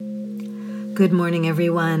Good morning,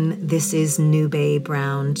 everyone. This is Nube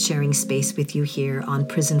Brown sharing space with you here on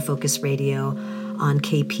Prison Focus Radio on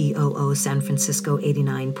KPOO San Francisco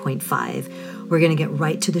 89.5. We're going to get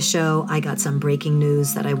right to the show. I got some breaking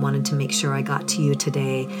news that I wanted to make sure I got to you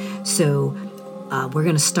today. So we're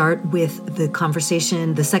going to start with the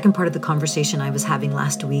conversation, the second part of the conversation I was having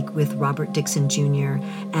last week with Robert Dixon Jr.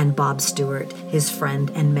 and Bob Stewart, his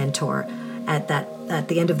friend and mentor. At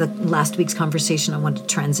the end of the last week's conversation, I wanted to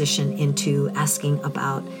transition into asking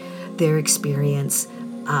about their experience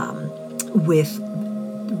with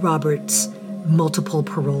Robert's multiple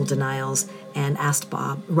parole denials, and asked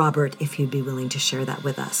Robert if he'd be willing to share that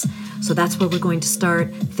with us. So that's where we're going to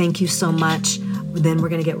start. Thank you so much. Then we're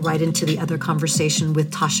going to get right into the other conversation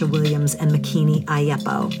with Tasha Williams and Makini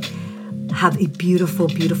Ayepo. Have a beautiful,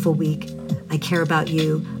 beautiful week. I care about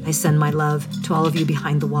you. I send my love to all of you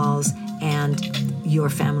behind the walls and your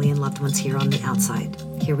family and loved ones here on the outside.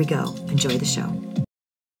 Here we go. Enjoy the show.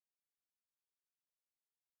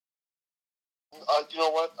 You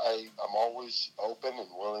know what? I'm always open and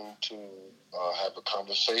willing to have a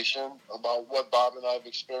conversation about what Bob and I have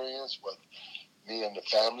experienced, what me and the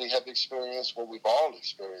family have experienced, what we've all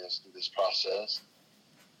experienced through this process.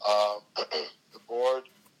 The board,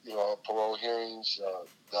 parole hearings,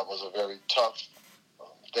 that was a very tough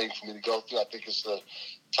thing for me to go through. I think it's the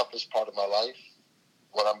toughest part of my life.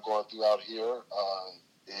 What I'm going through out here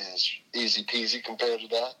is easy peasy compared to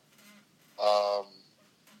that.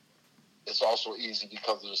 It's also easy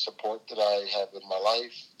because of the support that I have in my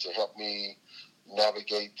life to help me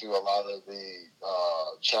navigate through a lot of the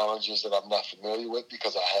challenges that I'm not familiar with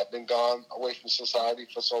because I have been gone away from society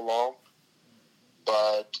for so long.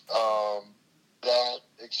 But that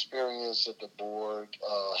experience at the board,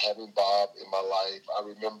 having Bob in my life, I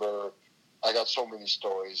remember I got so many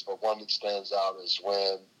stories, but one that stands out is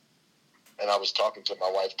when, and I was talking to my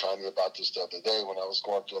wife Connie about this the other day, when I was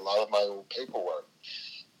going through a lot of my old paperwork.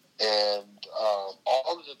 And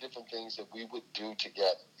all of the different things that we would do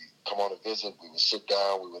together. Come on a visit, we would sit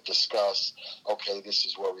down, we would discuss, okay, this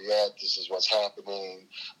is where we're at, this is what's happening,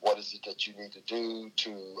 what is it that you need to do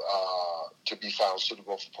to be found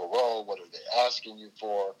suitable for parole, what are they asking you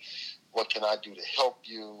for, what can I do to help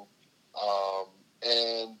you?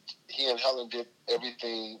 And he and Helen did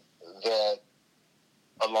everything that,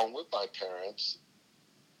 along with my parents,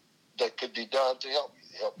 that could be done to help me.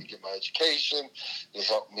 They helped me get my education. They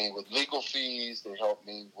helped me with legal fees. They helped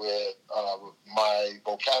me with my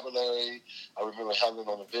vocabulary. I remember Helen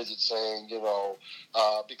on a visit saying,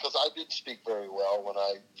 because I didn't speak very well when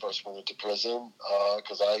I first went into prison,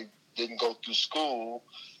 because I didn't go through school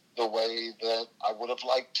the way that I would have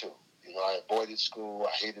liked to. I avoided school.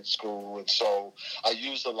 I hated school. And so I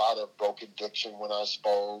used a lot of broken diction when I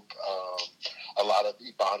spoke, a lot of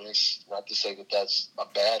Ebonics. Not to say that that's a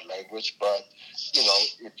bad language, but,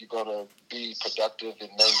 if you're going to be productive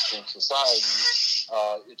in mainstream society,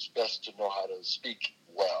 it's best to know how to speak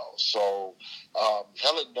well. So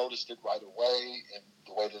Helen noticed it right away in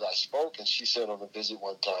the way that I spoke. And she said on a visit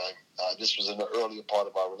one time, this was in the earlier part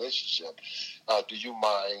of our relationship, do you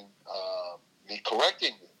mind me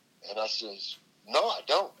correcting you? And I says, no, I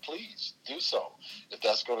don't. Please do so if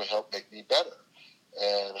that's going to help make me better.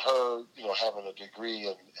 And her, having a degree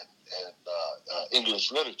in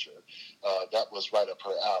English literature, that was right up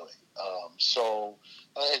her alley.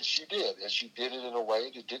 And she did. And she did it in a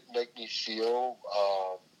way that didn't make me feel,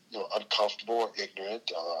 uncomfortable or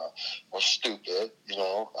ignorant or stupid,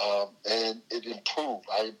 and it improved.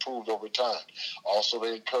 I improved over time. Also,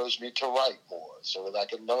 they encouraged me to write more so that I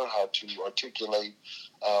could learn how to articulate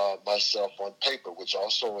myself on paper, which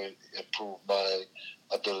also improved my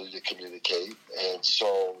ability to communicate. And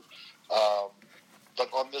so,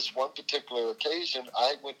 but on this one particular occasion,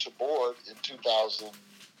 I went to board in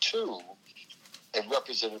 2002 and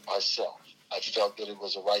represented myself. I felt that it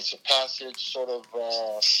was a rites of passage sort of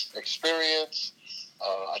experience.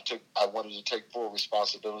 I wanted to take full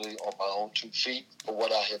responsibility on my own 2 feet for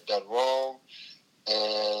what I had done wrong.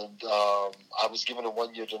 And I was given a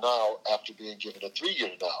 1-year denial after being given a 3-year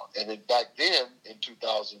denial. And then back then, in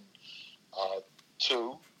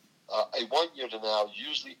 2002, a 1-year denial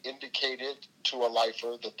usually indicated to a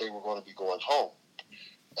lifer that they were going to be going home.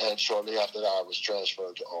 And shortly after that, I was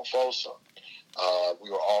transferred to Folsom. We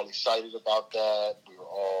were all excited about that. We were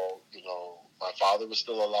all, my father was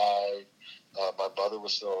still alive. My mother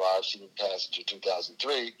was still alive. She didn't pass until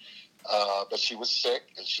 2003. But she was sick,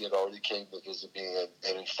 and she had already came to visit me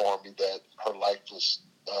and informed me that her life was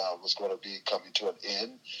going to be coming to an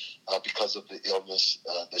end because of the illness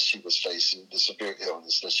that she was facing, the severe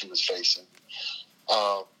illness that she was facing.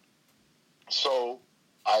 So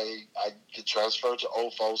I get transferred to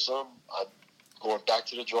Old Folsom. I'm going back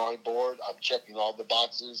to the drawing board. I'm checking all the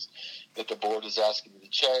boxes that the board is asking me to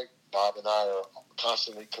check. Bob and I are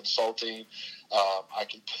constantly consulting. I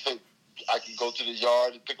can go to the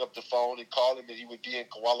yard and pick up the phone and call him, and he would be in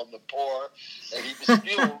Kuala Lumpur, and he would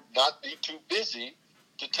still not be too busy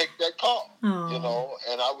to take that call, you know,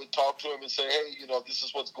 and I would talk to him and say, hey, you know, this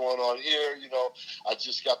is what's going on here, you know, I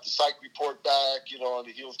just got the psych report back, you know, and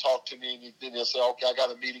he'll talk to me, and then he'll say, okay, I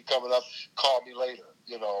got a meeting coming up, call me later,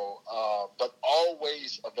 you know, but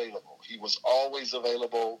always available. He was always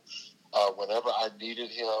available whenever I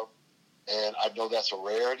needed him, and I know that's a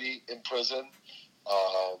rarity in prison,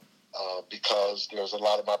 because there's a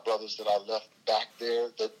lot of my brothers that I left back there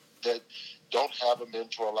that don't have a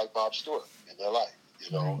mentor like Bob Stewart in their life.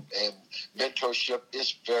 You know, and mentorship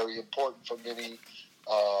is very important for many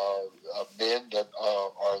men that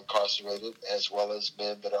are incarcerated, as well as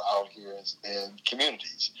men that are out here in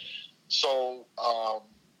communities. So,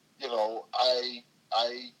 you know,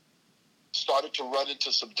 I started to run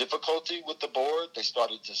into some difficulty with the board. They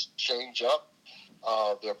started to change up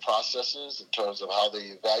their processes in terms of how they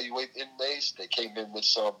evaluate inmates. They came in with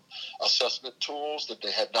some assessment tools that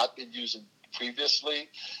they had not been using previously,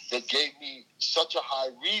 that gave me such a high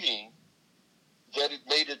reading that it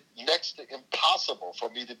made it next to impossible for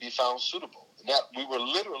me to be found suitable. And that we were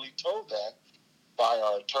literally told that by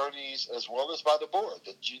our attorneys as well as by the board,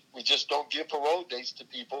 that we just don't give parole dates to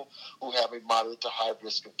people who have a moderate to high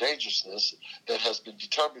risk of dangerousness that has been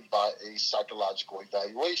determined by a psychological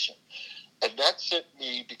evaluation. And that sent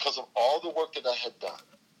me, because of all the work that I had done,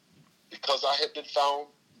 because I had been found,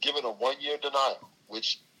 given a 1-year denial,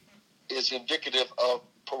 which is indicative of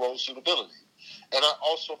parole suitability. And I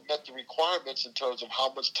also met the requirements in terms of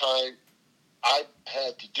how much time I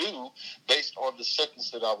had to do based on the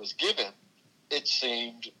sentence that I was given. It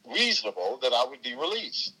seemed reasonable that I would be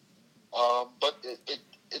released. But it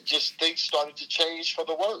just, things started to change for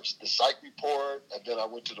the worse. The psych report, and then I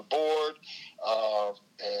went to the board,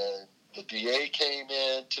 and the DA came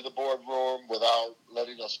in to the boardroom without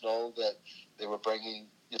letting us know that they were bringing,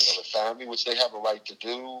 you know, the family, which they have a right to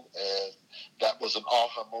do, and that was an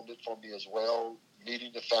aha moment for me as well.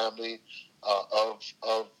 Meeting the family of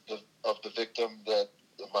the victim that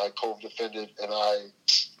my co-defendant and I,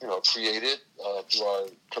 you know, created through our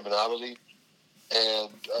criminality, and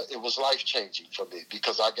it was life-changing for me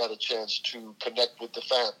because I got a chance to connect with the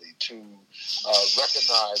family, to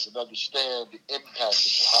recognize and understand the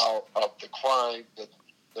impact of the crime that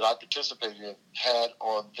I participated in had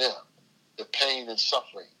on them, the pain and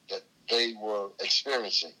suffering that they were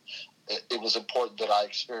experiencing. It was important that I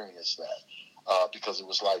experienced that because it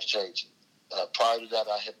was life-changing. Prior to that,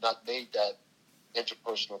 I had not made that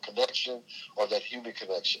interpersonal connection or that human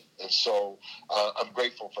connection. And so I'm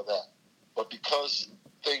grateful for that. But because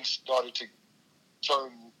things started to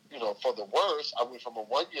turn, you know, for the worse, I went from a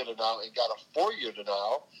 1-year denial and got a 4-year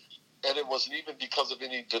denial. And it wasn't even because of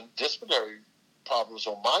any disciplinary problems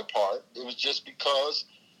on my part. It was just because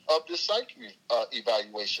of this psych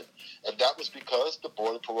evaluation. And that was because the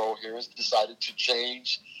Board of Parole Hearings decided to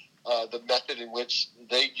change the method in which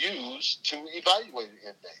they use to evaluate an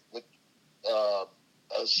inmate with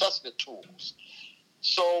assessment tools.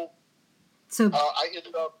 So I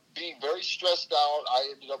ended up being very stressed out. I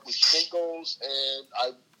ended up with shingles,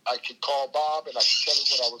 and I could call Bob and I could tell him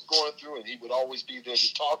what I was going through, and he would always be there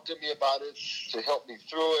to talk to me about it, to help me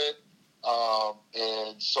through it.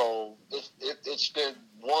 And so it's been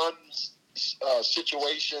one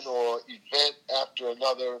situation or event after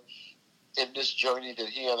another in this journey that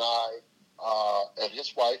he and I, and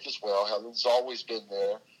his wife as well, Helen's always been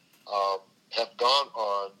there, have gone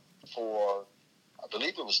on for, I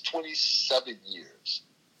believe it was 27 years.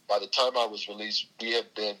 By the time I was released, we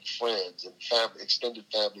had been friends and family, extended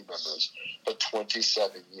family members for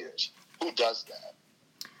 27 years. Who does that?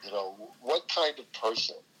 You know, what kind of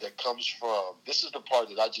person that comes from, this is the part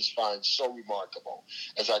that I just find so remarkable,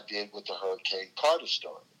 as I did with the Hurricane Carter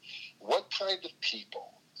story. What kind of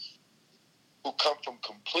people who come from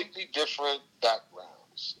completely different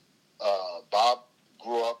backgrounds? Bob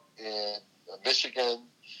grew up in Michigan.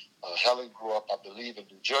 Helen grew up, I believe, in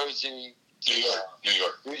New Jersey. New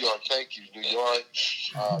York. Thank you, New York.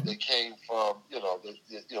 They came from,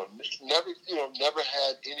 never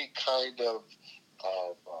had any kind of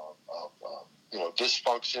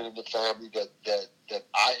dysfunction in the family that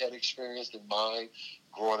I had experienced in mine.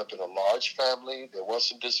 Growing up in a large family, there was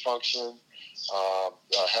some dysfunction.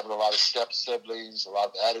 Having a lot of step siblings, a lot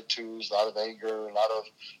of attitudes, a lot of anger, a lot of,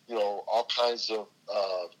 all kinds of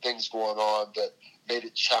things going on that made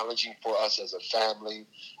it challenging for us as a family.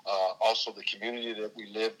 Also, the community that we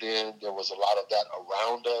lived in, there was a lot of that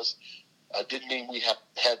around us. Didn't mean we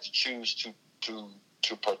had to choose to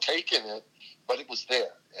to partake in it, but it was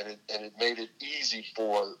there, and it made it easy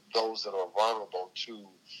for those that are vulnerable to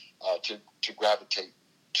gravitate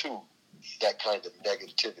to that kind of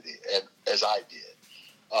negativity, and as I did.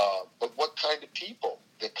 But what kind of people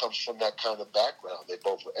that comes from that kind of background? They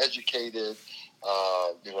both were educated,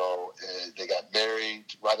 they got married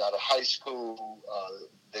right out of high school.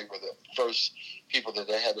 They were the first people that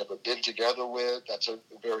they had ever been together with. That's a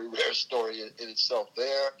very rare story in itself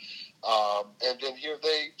there. And then here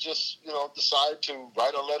they just, decide to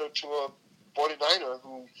write a letter to a 49er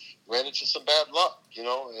who ran into some bad luck,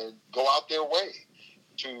 and go out their way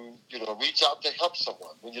to, reach out to help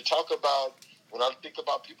someone. When I think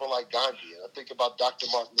about people like Gandhi, and I think about Dr.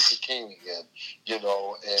 Martin Luther King, and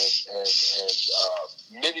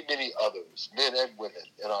many, many others, men and women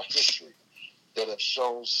in our history that have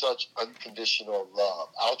shown such unconditional love,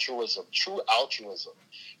 altruism, true altruism,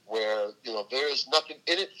 where, there is nothing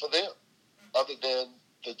in it for them other than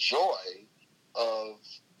the joy of,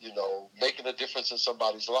 making a difference in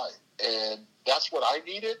somebody's life. And that's what I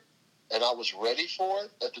needed. And I was ready for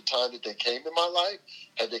it at the time that they came in my life.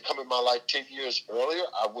 Had they come in my life 10 years earlier,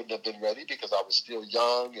 I wouldn't have been ready because I was still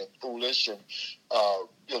young and foolish. And,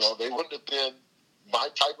 they wouldn't have been my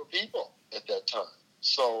type of people at that time.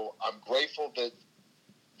 So I'm grateful that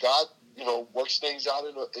God, works things out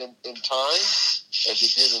in time, as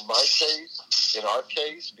it did in my case, in our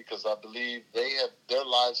case, because I believe their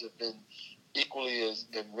lives have been equally as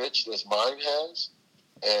enriched as mine has.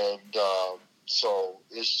 And, so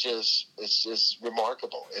it's just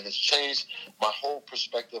remarkable, and it's changed my whole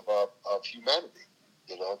perspective of humanity.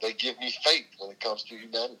 They give me faith when it comes to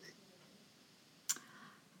humanity.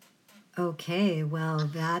 Okay, well,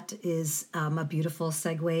 that is a beautiful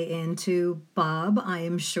segue into Bob. I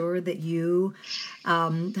am sure that you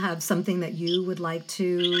have something that you would like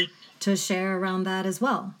to share around that as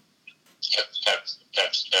well.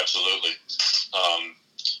 Absolutely.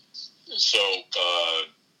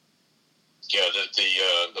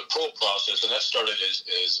 The parole process, and that started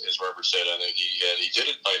as Robert said. I think he did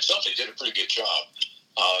it by himself. He did a pretty good job.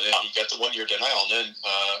 Then he got the 1-year denial, and then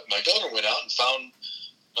my daughter went out and found,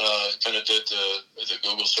 kind of did the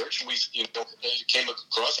Google search, and we came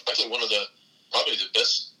across actually one of probably the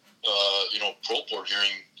best parole board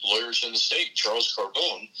hearing lawyers in the state, Charles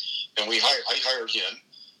Carbone, and I hired him,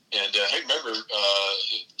 and I remember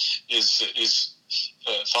his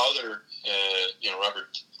father,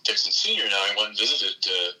 Robert Dixon Sr. and I went and visited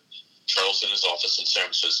Charles in his office in San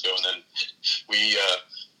Francisco, and then we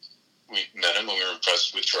met him and we were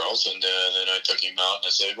impressed with Charles, and then I took him out and I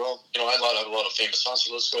said, well, I have a lot of famous haunts,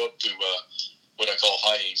 so let's go up to what I call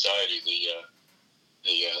High Anxiety,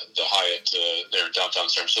 the Hyatt there in downtown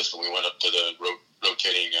San Francisco. We went up to the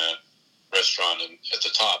rotating restaurant and at the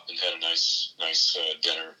top and had a nice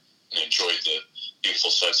dinner and enjoyed the beautiful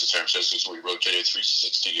sights of San Francisco. So we rotated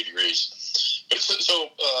 360 degrees. But so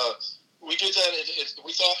we did that.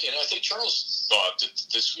 We thought, and I think Charles thought that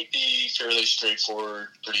this would be fairly straightforward,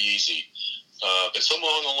 pretty easy. But somehow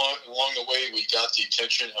along the way, we got the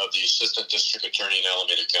attention of the assistant district attorney in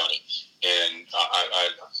Alameda County. And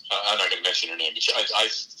I'm not going to mention her name, but I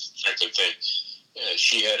frankly think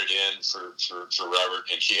she had it in for Robert,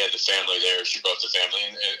 and she had the family there. She brought the family,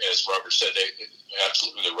 and as Robert said, they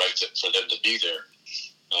absolutely the right for them to be there.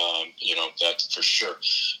 That for sure.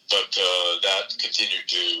 But that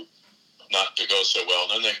continued not to go so well.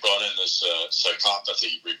 And then they brought in this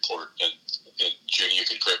psychopathy report, and June, you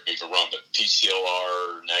can correct me if I'm wrong, but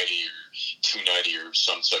PCLR 90 or 290 or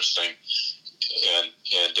some such thing. And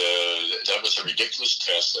that was a ridiculous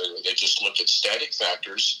test. They just looked at static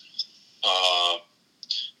factors, and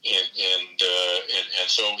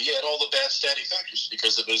so he had all the bad static factors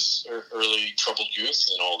because of his early troubled youth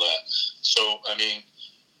and all that. So I mean,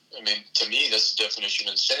 to me, that's the definition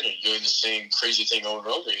of insanity: doing the same crazy thing over and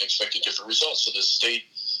over and expecting different results. So the state,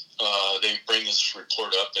 they bring this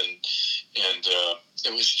report up, and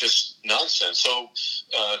it was just nonsense. So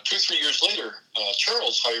 2-3 years later,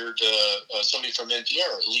 Charles hired somebody from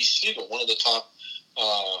NPR, Lee Siegel, one of the top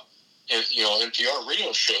NPR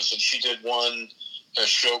radio shows, and she did a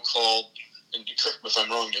show called, and correct me if I'm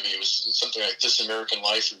wrong, maybe it was something like This American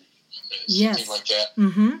Life or something like that.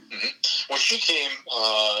 Mm-hmm. Mm-hmm. When she came,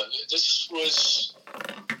 this was,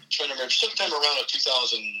 I'm trying to remember, sometime around a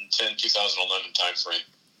 2010, 2011 time frame.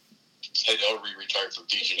 Had already retired from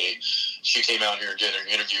PG&E. She came out here and did an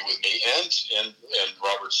interview with me and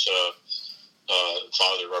Robert's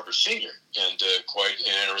father, Robert Sr., and quite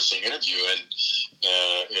an interesting interview. And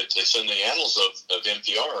it's in the annals of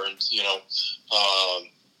NPR. And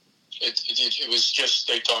It was just,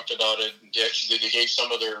 they talked about it. Actually, they gave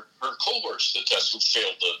some of her cohorts the test who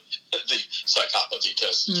failed the psychopathy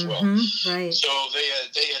test as well. Right. So they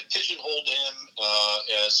had pigeonholed him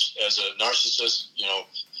as a narcissist.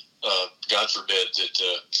 God forbid that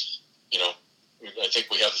I think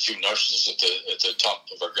we have a few narcissists at the top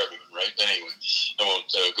of our government, right? Anyway, I won't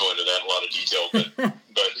go into that in a lot of detail, but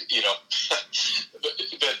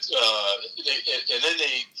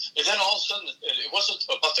and then all of a sudden, it wasn't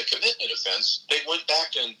about the commitment offense. They went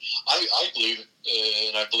back, and I believe,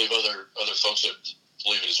 and I believe other folks that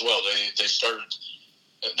believe it as well. They started.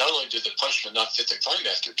 Not only did the punishment not fit the crime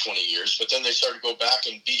after 20 years, but then they started to go back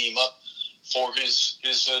and beat him up for his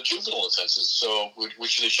juvenile offenses, so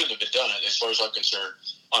which they shouldn't have been done, as far as I'm concerned,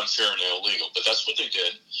 unfair and illegal. But that's what they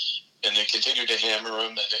did, and they continued to hammer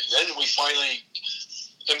him. And then we finally,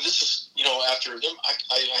 this is, after them,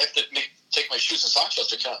 I have to take my shoes and socks off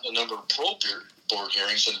to count the number of parole board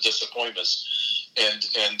hearings and the disappointments. And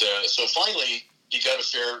so finally, he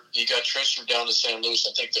got transferred down to San Luis.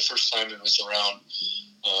 I think the first time it was around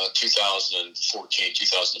 2014,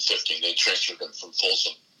 2015. They transferred him from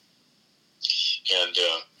Folsom.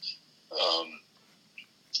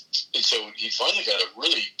 And so he finally got a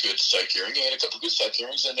really good psych hearing. He had a couple of good psych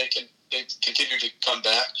hearings, and they continued to come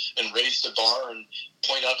back and raise the bar and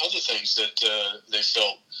point out other things that they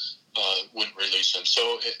felt wouldn't release him.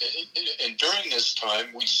 So, and during this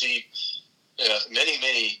time, we see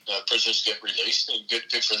many prisoners get released, and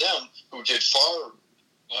good for them, who did far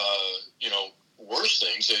worse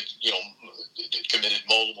things. They committed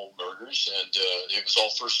multiple murders, and it was all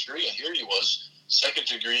first degree. And here he was, second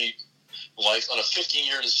degree life on a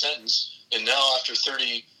 15-year sentence, and now after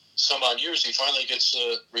 30 some odd years, he finally gets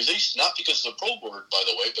released. Not because of the parole board, by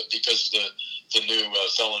the way, but because of the new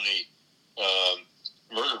felony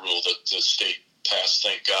murder rule that the state passed,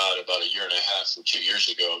 thank God, about 1.5 years or 2 years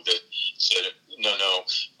ago, that said no.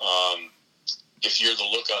 If you're the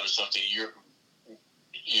lookout or something,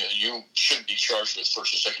 you shouldn't be charged with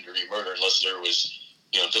first or second degree murder unless there was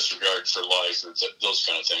disregard for life or those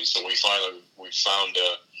kind of things. So we found we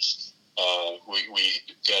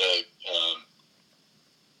got a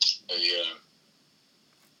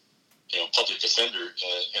public defender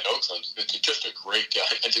in Oakland, just a great guy.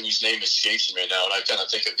 I think his name escapes me right now, and I kind of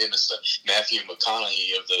think of him as the Matthew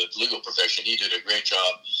McConaughey of the legal profession. He did a great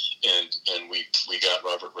job, and we got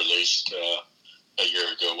Robert released a year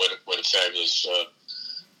ago. What a fabulous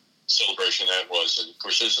celebration that was. And of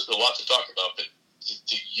course, there's a lot to talk about, but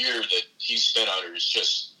the year that he spent out here has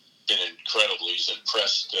just been incredible. He's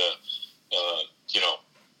impressed,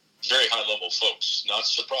 very high-level folks. Not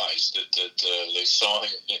surprised that they saw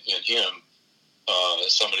in him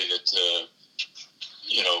somebody that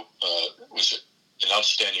was an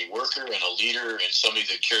outstanding worker and a leader, and somebody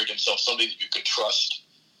that carried himself, somebody that you could trust,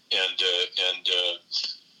 and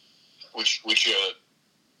which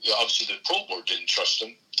obviously the parole board didn't trust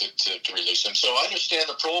him to release him. So I understand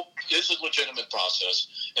the parole is a legitimate process,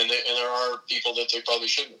 and there are people that they probably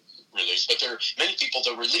shouldn't release, but there are many people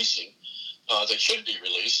they're releasing that should be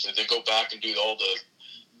released. They go back and do all the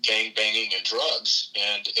gang banging and drugs,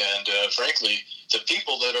 and frankly, the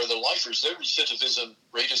people that are the lifers, their recidivism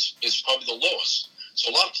rate is probably the lowest. So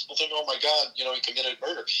a lot of people think, oh my God, he committed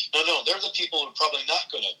murder. No, they're the people who are probably not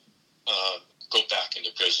going to go back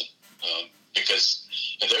into prison,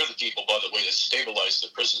 and they're the people, by the way, that stabilize the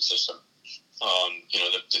prison system.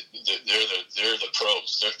 They're the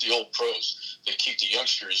pros. They're the old pros that keep the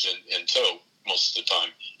youngsters in tow most of the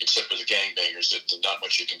time, except for the gangbangers. There's not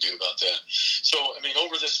much you can do about that. So,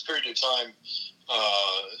 over this period of time,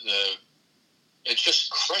 it's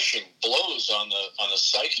just crushing blows on the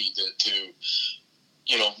psyche to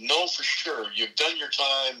know for sure you've done your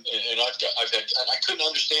time, and I couldn't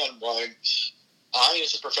understand why I,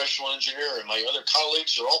 as a professional engineer, and my other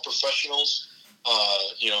colleagues are all professionals.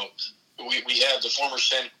 We had the former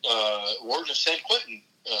warden of San Quentin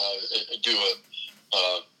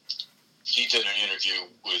he did an interview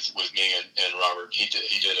with me and Robert. He did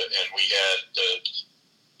it, and we had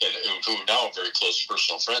who are now very close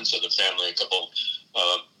personal friends of the family, a couple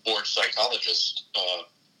board psychologists,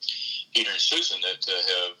 Peter and Susan, that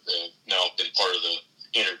have now been part of the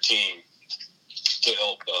inner team to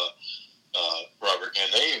help Robert,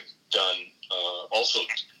 and they've done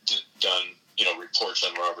reports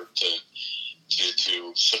on Robert to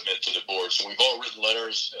submit to the board. So we've all written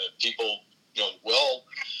letters. People,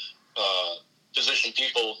 positioned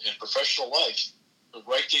people in professional life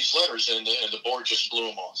write these letters, and the board just blew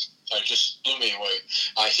them off. It just blew me away.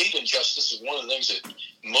 I hate injustice. It's one of the things that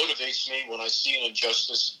motivates me when I see an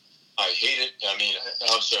injustice. I hate it. I mean,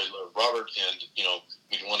 obviously, I love Robert, and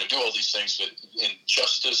we want to do all these things, but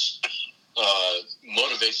injustice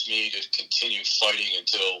motivates me to continue fighting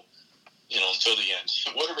until the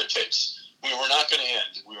end, whatever it takes. We were not going to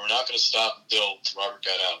end. We were not going to stop until Robert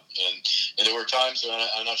got out. And there were times when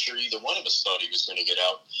I'm not sure either one of us thought he was going to get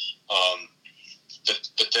out.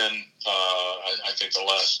 But then I think the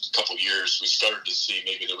last couple of years we started to see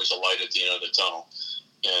maybe there was a light at the end of the tunnel.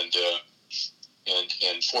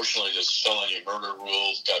 And fortunately, this felony murder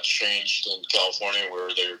rule got changed in California, where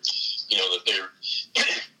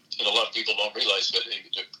and a lot of people don't realize, but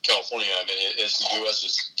California, I mean, the U.S.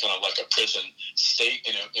 is kind of like a prison state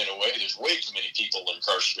in a way. There's way too many people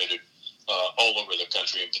incarcerated all over the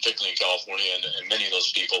country, and particularly in California, and many of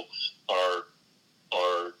those people are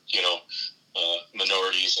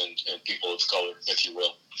minorities and people of color, if you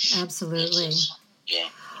will. Absolutely. Yeah.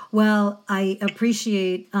 Well, I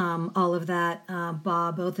appreciate all of that,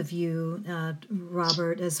 Bob, both of you,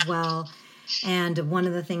 Robert as well. And one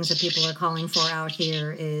of the things that people are calling for out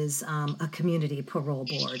here is a community parole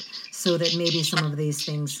board, so that maybe some of these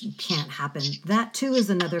things can't happen. That, too, is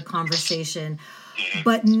another conversation.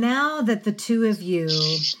 But now that the two of you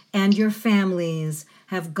and your families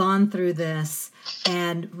have gone through this,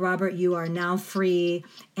 and Robert, you are now free,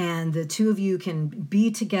 and the two of you can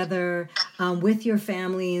be together with your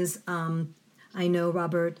families. I know,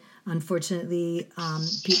 Robert, unfortunately,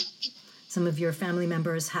 some of your family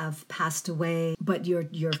members have passed away, but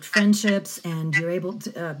your friendships, and you're able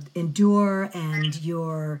to endure, and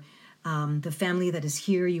the family that is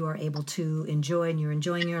here, you are able to enjoy, and you're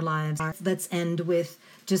enjoying your lives. Let's end with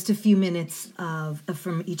just a few minutes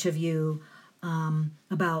from each of you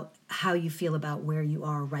about how you feel about where you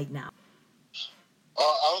are right now.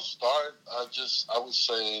 I'll start. I would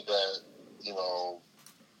say that,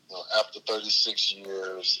 after 36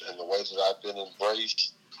 years and the way that I've been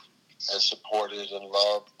embraced and supported and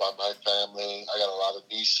loved by my family. I got a lot of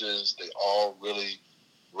nieces. They all really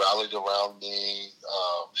rallied around me,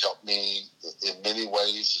 helped me in many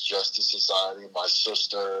ways adjust to society. My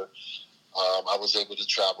sister, I was able to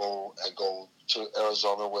travel and go to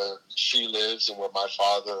Arizona where she lives and where my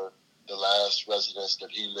father, the last residence that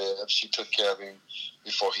he lived, she took care of him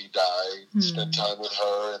before he died. Spent time with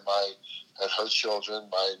her and her children.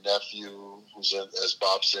 My nephew, who's as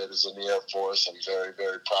Bob said, is in the Air Force. I'm very,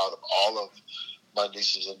 very proud of all of my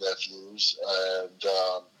nieces and nephews.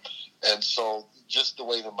 And so just the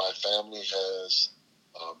way that my family has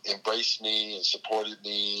embraced me and supported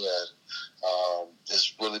me, and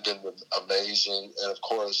it's really been amazing. And of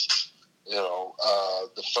course,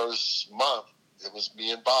 the first month, it was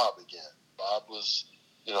me and Bob again. Bob was,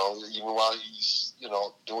 even while he's,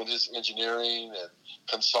 doing his engineering and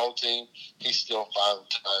consulting, he still found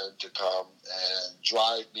time to come and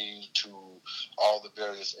drive me to all the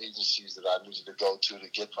various agencies that I needed to go to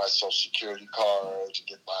get my Social Security card, to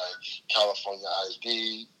get my California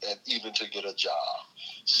ID, and even to get a job.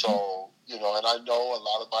 So, and I know a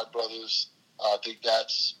lot of my brothers, I think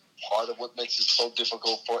that's part of what makes it so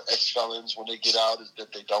difficult for ex-felons when they get out, is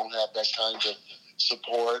that they don't have that kind of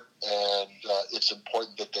support, and it's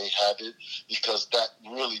important that they have it, because that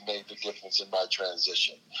really made the difference in my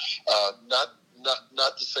transition.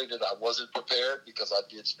 Not to say that I wasn't prepared, because I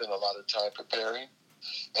did spend a lot of time preparing,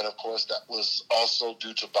 and of course that was also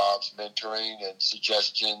due to Bob's mentoring and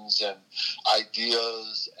suggestions and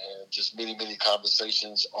ideas, and just many, many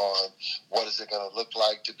conversations on what is it going to look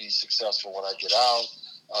like to be successful when I get out,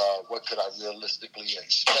 what could I realistically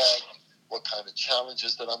expect, what kind of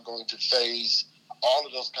challenges that I'm going to face. All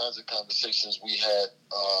of those kinds of conversations we had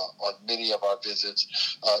on many of our visits,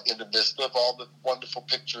 in the midst of all the wonderful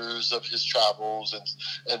pictures of his travels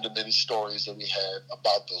and the many stories that we had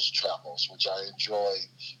about those travels, which I enjoyed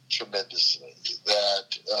tremendously.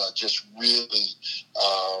 That just really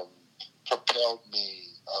propelled me,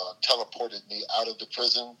 teleported me out of the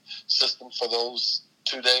prison system for those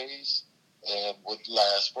 2 days, and would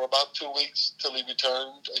last for about 2 weeks till he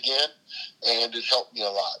returned again, and it helped me a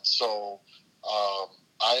lot. So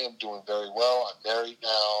I am doing very well. I'm married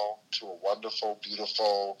now to a wonderful,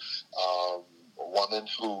 beautiful woman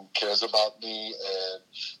who cares about me and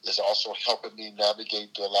is also helping me navigate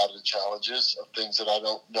through a lot of the challenges of things that I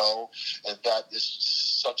don't know. And that is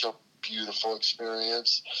such a beautiful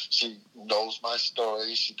experience. She knows my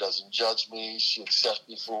story. She doesn't judge me. She accepts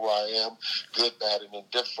me for who I am, good, bad, and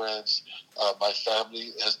indifference. My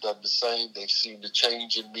family has done the same. They've seen the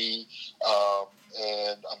change in me.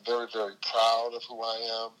 And I'm very, very proud of who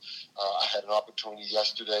I am. I had an opportunity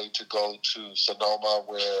yesterday to go to Sonoma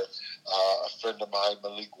where a friend of mine,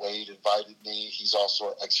 Malik Wade, invited me. He's also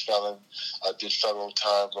an ex-felon, did federal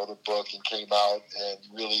time, wrote a book, and came out and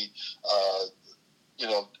really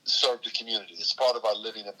serve the community. It's part of our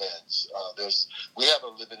living amends. We have a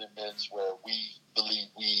living amends where we believe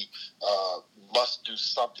we must do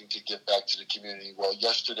something to give back to the community. Well,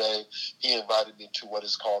 yesterday he invited me to what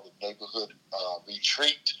is called a neighborhood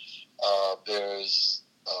retreat. There's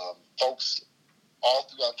folks all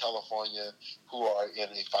throughout California who are in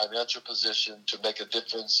a financial position to make a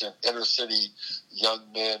difference in inner city young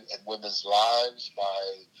men and women's lives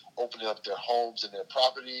by opening up their homes and their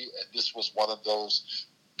property. And this was one of those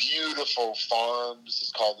beautiful farms.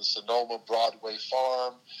 It's called the Sonoma Broadway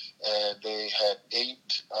Farm. And they had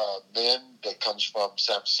 8 men that comes from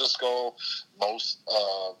San Francisco. Most,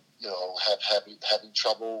 having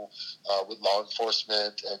trouble with law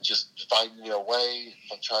enforcement and just finding their way,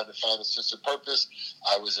 trying to find a sense of purpose.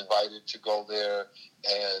 I was invited to go there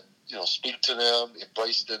and speak to them,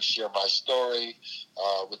 embrace them, share my story,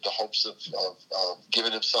 with the hopes of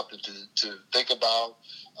giving them something to think about,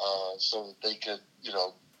 so that they could,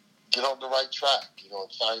 get on the right track,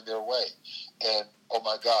 and find their way. And oh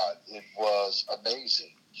my God, it was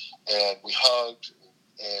amazing. And we hugged,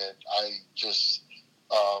 and I just,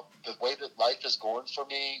 the way that life is going for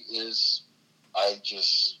me is,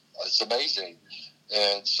 it's amazing.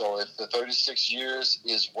 And so if the 36 years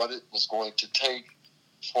is what it was going to take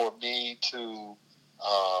for me to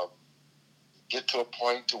get to a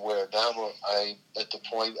point to where now I'm at the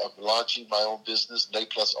point of launching my own business, Nay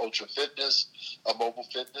Plus Ultra Fitness, a mobile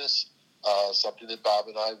fitness, something that Bob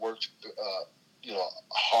and I worked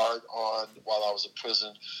hard on while I was in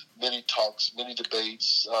prison. Many talks, many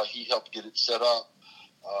debates. He helped get it set up,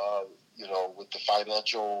 with the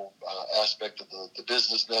financial aspect of the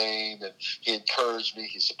business name, and he encouraged me,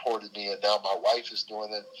 he supported me, and now my wife is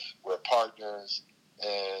doing it. We're partners.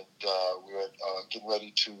 And we're getting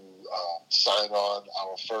ready to sign on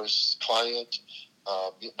our first client.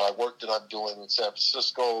 My work that I'm doing in San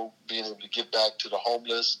Francisco, being able to give back to the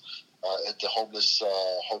homeless at the homeless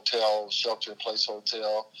hotel, shelter-in-place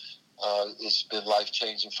hotel, it's been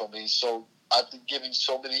life-changing for me. So I've been given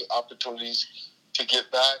so many opportunities to give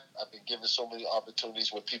back. I've been given so many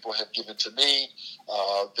opportunities where people have given to me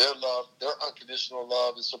their love, their unconditional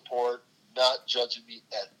love and support, not judging me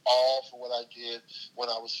at all for what I did when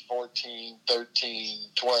I was 14, 13,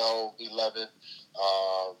 12, 11,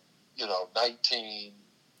 19.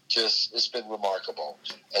 Just, it's been remarkable.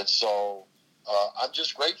 And so I'm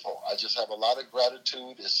just grateful. I just have a lot of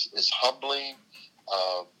gratitude. It's humbling.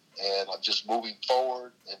 And I'm just moving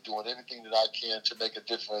forward and doing everything that I can to make a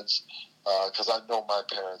difference, because I know my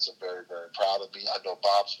parents are very, very proud of me. I know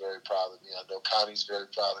Bob's very proud of me. I know Connie's very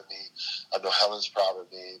proud of me. I know Helen's proud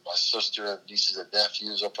of me. My sister and nieces and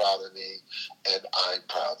nephews are proud of me, and I'm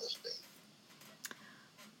proud of me.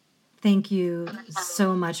 Thank you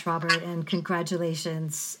so much, Robert, and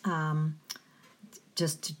congratulations. I'm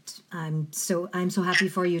so happy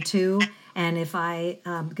for you too. And if I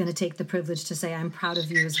am going to take the privilege to say I'm proud of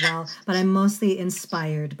you as well, but I'm mostly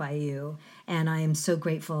inspired by you. And I am so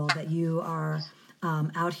grateful that you are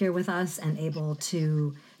out here with us and able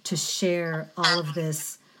to share all of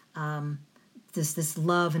this, this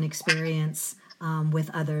love and experience with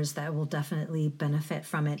others that will definitely benefit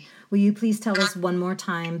from it. Will you please tell us one more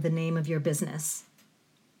time the name of your business?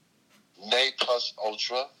 Nay Plus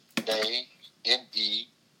Ultra, Nay, N-E,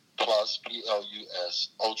 plus P-L-U-S,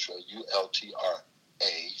 Ultra,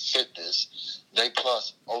 U-L-T-R-A, fitness. Nay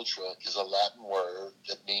Plus Ultra is a Latin word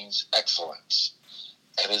that means excellence.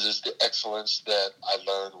 And it is the excellence that I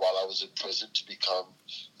learned while I was in prison to become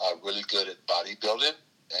really good at bodybuilding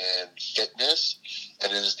and fitness.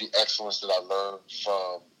 And it is the excellence that I learned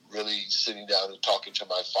from really sitting down and talking to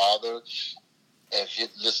my father and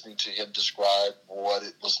listening to him describe what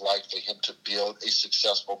it was like for him to build a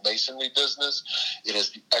successful masonry business. It is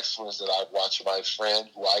the excellence that I've watched my friend,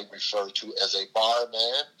 who I refer to as a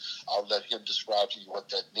barman. I'll let him describe to you what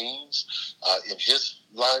that means in his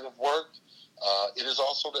line of work. It is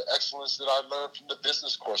also the excellence that I learned from the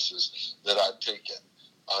business courses that I've taken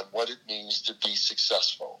on what it means to be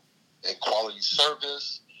successful in quality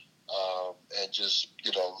service, and just,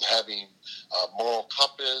 having a moral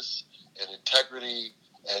compass and integrity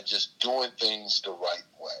and just doing things the right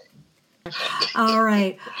way. All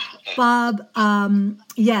right. Bob,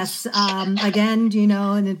 yes, again,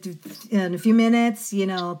 in a few minutes,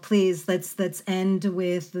 please let's end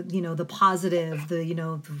with, the positive,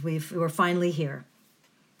 we're finally here.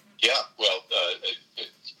 Yeah, well,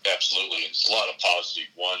 absolutely. It's a lot of positive.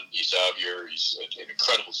 One, he's out here. He's an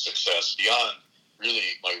incredible success beyond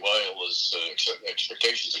really my wildest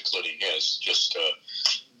expectations, including his. Just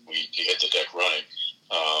he hit the deck running.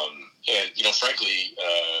 And, frankly,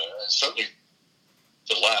 certainly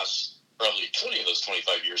the last probably 20 of those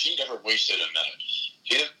 25 years, he never wasted a minute.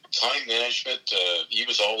 His time management, he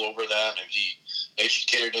was all over that, and he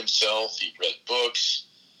educated himself. He read books.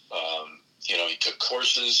 He took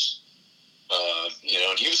courses.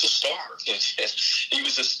 And he was a star. He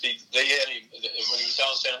was they had him when he was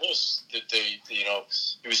down in San Luis.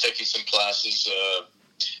 He was taking some classes,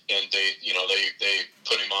 and they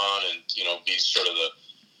put him on and be sort of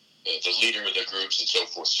the leader of the groups and so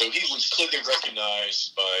forth. So he was clearly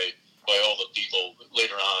recognized by all the people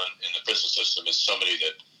later on in the prison system as somebody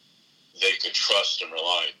that they could trust and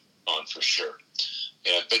rely on for sure.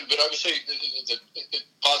 But I would say the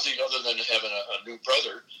positive, other than having a new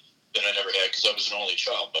brother that I never had, because I was an only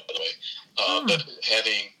child, by the way. But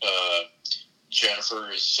having Jennifer,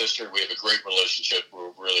 his sister, we have a great relationship.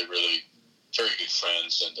 We're really, really very good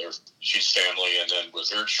friends, and she's family. And then with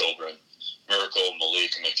her children, Miracle,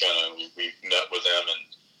 Malik, and McKenna, we met with them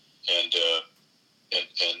and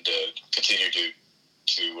continue to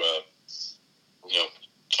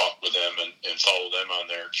talk with them and follow them on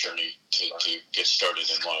their journey to get started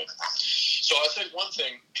in life. So I think one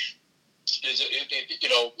thing is,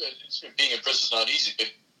 being in prison is not easy,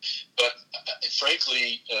 but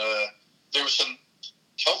frankly, there were some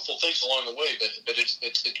helpful things along the way, but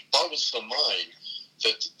it boggles the mind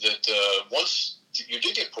that once you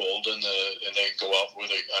did get paroled and they go out with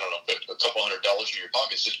put a couple $100 in your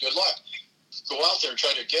pocket, said good luck. Go out there and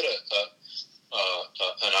try to get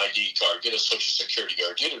an ID card, get a social security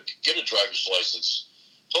card, get a driver's license.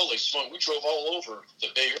 Holy smoke, we drove all over the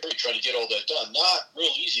Bay Area trying to get all that done. Not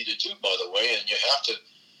real easy to do, by the way, and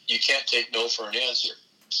you can't take no for an answer.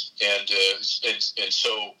 And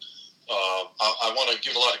so I want to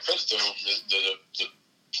give a lot of credit to the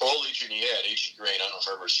parole agent he had, Agent Grain. I don't know if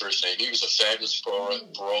I remember his first name. He was a fabulous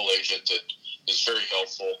parole agent that is very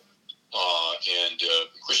helpful. And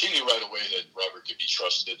of course, he knew right away that Robert could be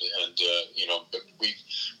trusted. And but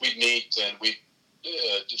we'd meet and we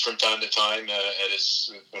from time to time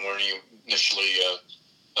when he initially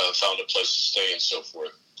found a place to stay and so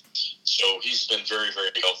forth. So he's been very,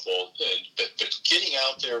 very helpful. But getting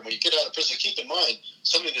out there, when you get out of prison, keep in mind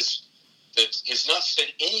somebody that has not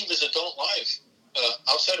spent any of his adult life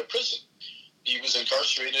outside of prison. He was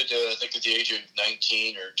incarcerated, I think, at the age of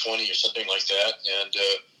 19 or 20 or something like that. And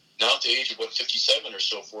now at the age of 57 or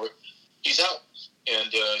so forth, he's out,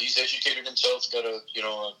 and he's educated himself, got a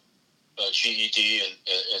GED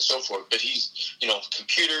and so forth. But he's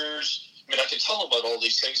computers. I mean, I can tell him about all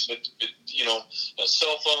these things, but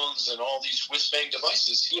cell phones and all these whiz-bang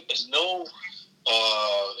devices, he has no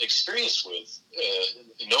experience with,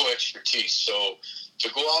 no expertise. So to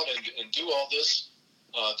go out and do all this,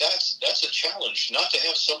 that's a challenge. Not to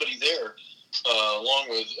have somebody there, along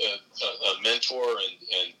with a mentor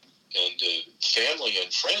and family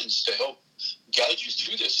and friends to help guide you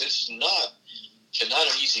through this. It's not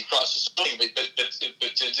an easy process. But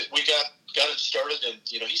we got it started, and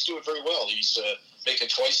he's doing very well. He's making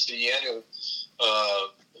twice the annual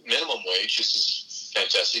minimum wage. This is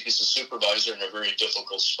fantastic. He's a supervisor in a very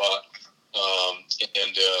difficult spot,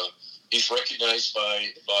 and he's recognized by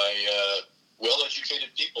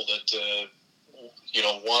well-educated people that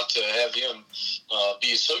want to have him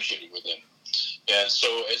be associated with him. And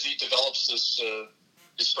so as he develops his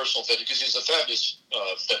personal fitness, because he's a fabulous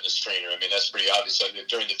fitness trainer. I mean, that's pretty obvious.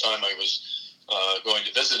 During the time I was going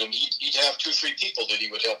to visit him, he'd have 2 or 3 people that he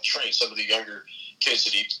would help train. Some of the younger kids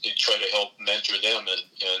that he'd try to help mentor them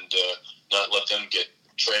and not let them get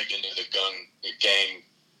dragged into the gang,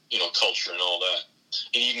 culture and all that.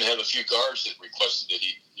 He'd even have a few guards that requested that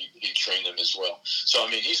he train them as well. So, I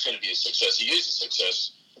mean, he's going to be a success. He is a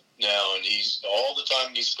success now, and he's all the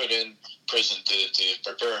time he's put in prison to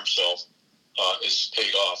prepare himself is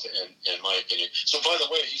paid off, in my opinion. So, by the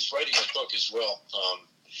way, he's writing a book as well,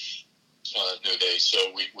 New Day. So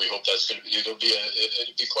we hope that's going to be. It'll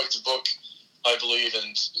be quite the book, I believe,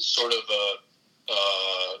 and sort of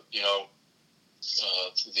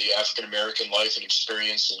the African American life and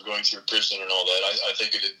experience and going through prison and all that. I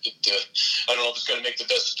think it I don't know if it's going to make the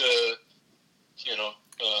best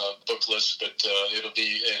book list, but it'll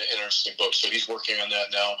be an interesting book. So he's working on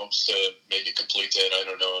that now. Hopes to maybe complete that. I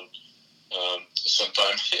don't know.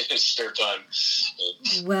 sometime in his spare time.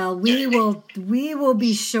 Well, we will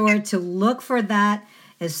be sure to look for that.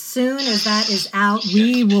 As soon as that is out,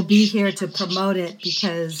 we will be here to promote it,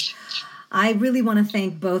 because I really want to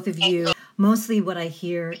thank both of you. Mostly what I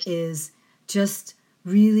hear is just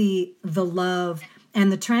really the love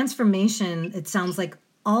and the transformation it sounds like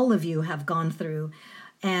all of you have gone through.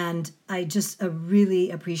 And I just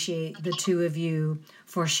really appreciate the two of you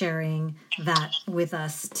for sharing that with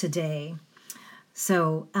us today.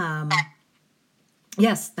 So,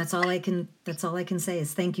 yes, that's all I can say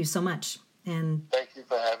is thank you so much. And thank you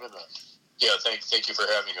for having us. Yeah, thank you for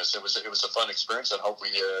having us. It was a fun experience. I hope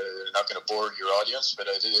we're not going to bore your audience, but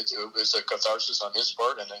it was a catharsis on his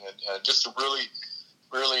part, and just a really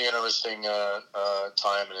interesting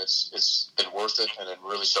time, and it's been worth it. And I'm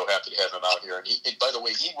really so happy to have him out here. And by the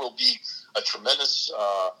way, he will be a tremendous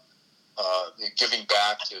giving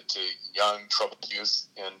back to young troubled youth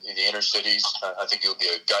in the inner cities. I think he'll be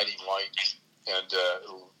a guiding light, and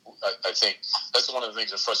I think that's one of the things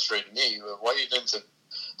that frustrated me. Why didn't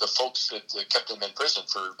the folks that kept him in prison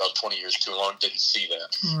for about 20 years too long didn't see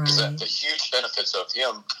that? Because the huge benefits of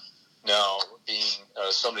him now being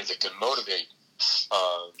somebody that can motivate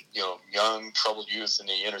young troubled youth in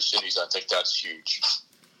the inner cities, I think that's huge.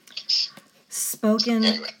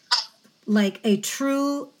 Spoken like a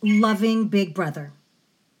true loving big brother.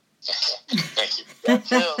 Thank you. That's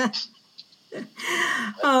him.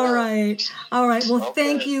 All right. Well, okay.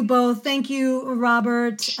 Thank you both. Thank you,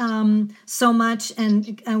 Robert, so much.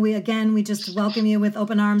 And we just welcome you with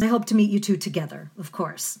open arms. I hope to meet you two together, of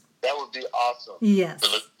course. That would be awesome. Yes.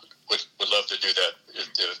 Would love to do that.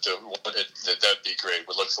 That'd be great.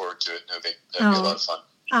 We'd look forward to it. That'd be a lot of fun.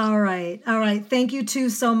 All right. Thank you two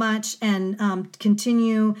so much, and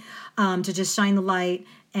continue to just shine the light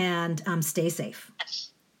and stay safe.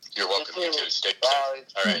 You're welcome. You too. Stay safe. All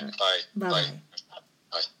right. Bye. Bye.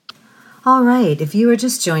 All right. If you are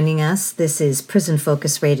just joining us, this is Prison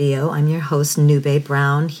Focus Radio. I'm your host, Nube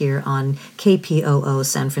Brown, here on KPOO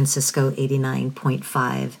San Francisco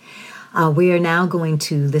 89.5. We are now going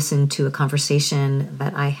to listen to a conversation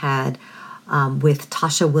that I had with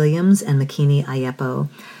Tasha Williams and Makini Ayepo.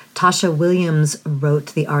 Tasha Williams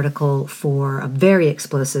wrote the article for a very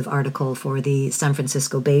explosive article for the San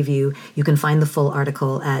Francisco Bayview. You can find the full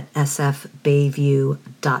article at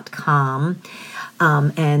sfbayview.com.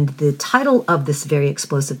 And the title of this very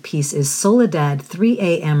explosive piece is Soledad 3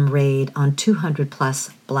 a.m. Raid on 200 plus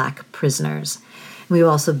Black Prisoners. We will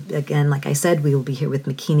also, again, like I said, we will be here with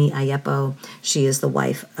Makini Ayepo. She is the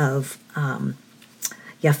wife of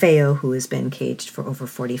Yafeo, who has been caged for over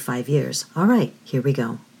 45 years. All right, here we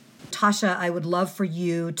go. Tasha, I would love for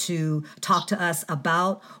you to talk to us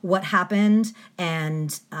about what happened,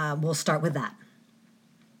 and we'll start with that.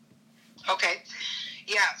 Okay.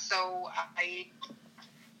 Yeah, so I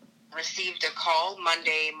received a call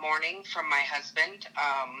Monday morning from my husband,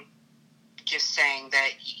 just saying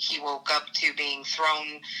that he woke up to being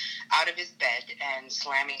thrown out of his bed and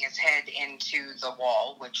slamming his head into the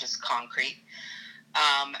wall, which is concrete,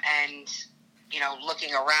 and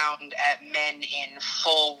looking around at men in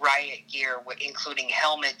full riot gear, including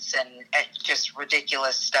helmets and just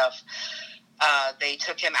ridiculous stuff. They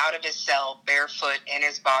took him out of his cell barefoot in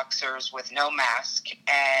his boxers with no mask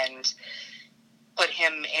and put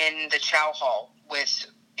him in the chow hall with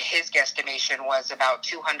his guesstimation was about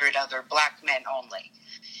 200 other black men only.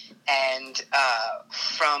 And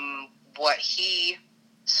from what he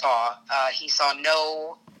saw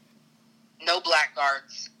no black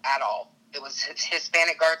guards at all. It was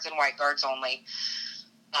Hispanic guards and white guards only.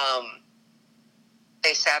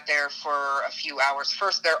 They sat there for a few hours.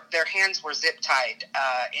 First, their hands were zip-tied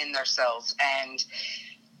in their cells, and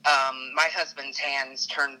my husband's hands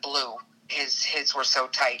turned blue. His were so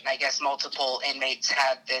tight, and I guess multiple inmates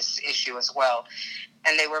had this issue as well.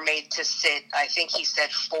 And they were made to sit, I think he said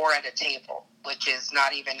 4 at a table, which is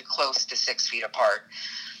not even close to 6 feet apart.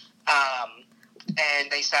 And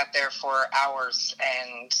they sat there for hours,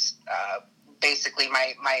 and basically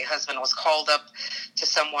my husband was called up to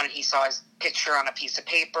someone. He saw his picture on a piece of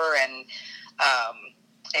paper, and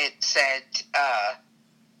it said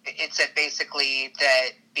basically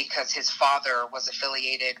that because his father was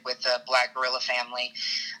affiliated with the Black Guerrilla family,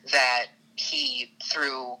 that he,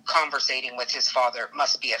 through conversating with his father,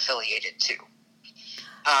 must be affiliated too.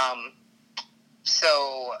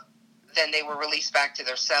 So then they were released back to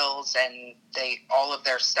their cells, and all of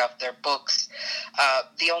their stuff, their books.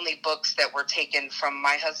 The only books that were taken from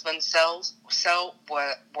my husband's cell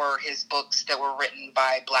were his books that were written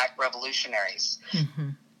by Black revolutionaries.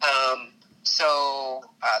 Mm-hmm. So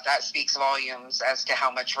that speaks volumes as to how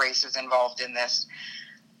much race is involved in this.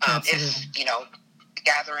 If,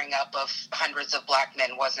 gathering up of hundreds of black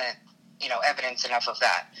men wasn't, evidence enough of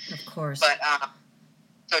that. Of course. But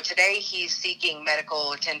so today he's seeking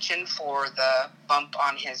medical attention for the bump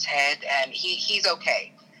on his head, and he's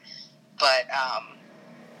okay. But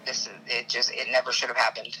it never should have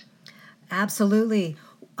happened. Absolutely.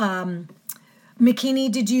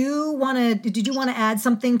 McKinney, did you want to add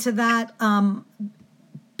something to that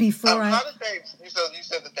before How did you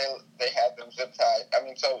said that they had them zip tied. I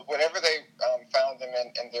mean, so whenever they found them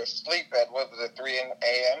in their sleep at, what was it, 3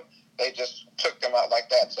 a.m., they just took them out like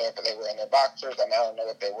that. So if they were in their boxers, I don't know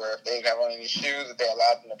what they were. If they didn't have on any shoes, if they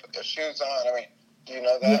allowed them to put their shoes on. I mean, do you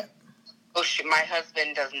know that? Yeah. Oh, my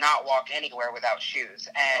husband does not walk anywhere without shoes,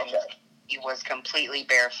 and he was completely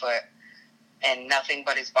barefoot and nothing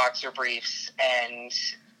but his boxer briefs, and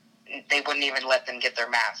they wouldn't even let them get their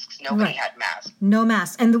masks. Nobody had masks. No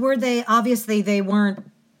masks. And obviously they weren't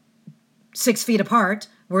 6 feet apart,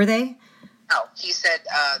 were they? No, he said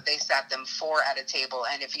they sat them 4 at a table,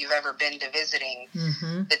 and if you've ever been to visiting,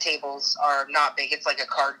 the tables are not big. It's like a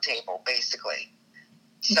card table, basically.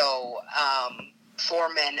 So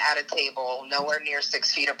 4 men at a table, nowhere near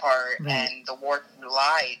 6 feet apart, and the warden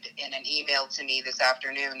lied in an email to me this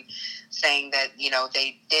afternoon saying that,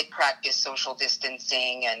 they did practice social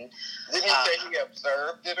distancing. And did he say he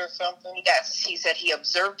observed it or something? Yes, he said he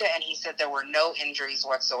observed it, and he said there were no injuries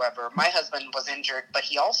whatsoever. My husband was injured, but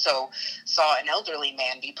he also saw an elderly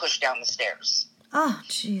man be pushed down the stairs. Oh,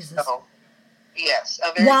 Jesus. So, yes.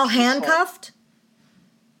 While handcuffed?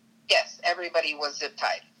 Yes, everybody was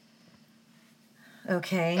zip-tied.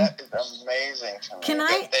 Okay. That is amazing to me. Can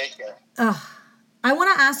I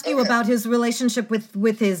want to ask you about his relationship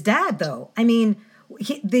with his dad, though. I mean,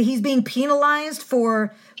 he's being penalized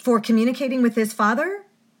for communicating with his father?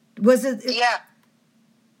 Was it? Yeah.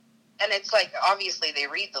 And it's like, obviously they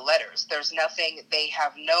read the letters. There's nothing, they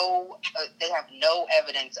have no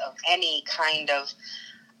evidence of any kind of,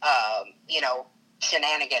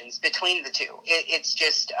 shenanigans between the two. It's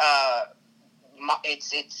just,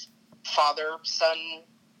 it's father-son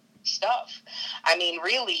stuff. I mean,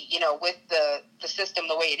 really, with the system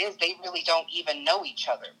the way it is, they really don't even know each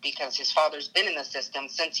other because his father's been in the system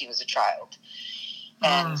since he was a child.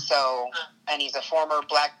 And so, and he's a former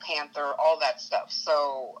Black Panther, all that stuff.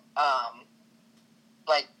 So,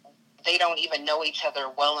 they don't even know each other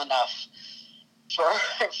well enough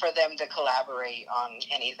for them to collaborate on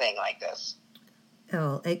anything like this.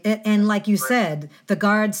 Oh, and like you said, the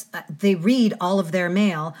guards, they read all of their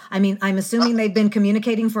mail. I mean, I'm assuming they've been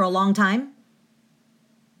communicating for a long time?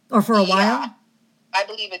 Or for a while? I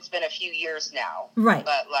believe it's been a few years now. Right.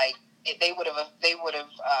 But, they would have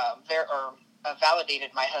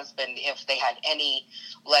validated my husband if they had any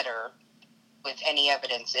letter with any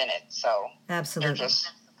evidence in it. So absolutely, they're just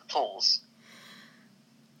fools.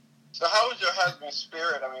 So how was your husband's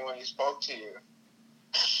spirit? I mean, when he spoke to you?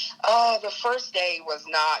 The first day was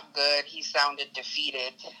not good. He sounded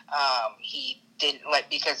defeated. He didn't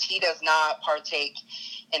because he does not partake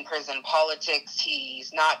in prison politics.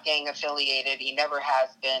 He's not gang affiliated. He never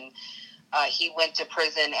has been. He went to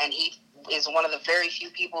prison, and he is one of the very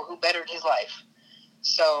few people who bettered his life.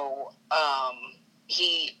 So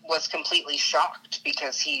he was completely shocked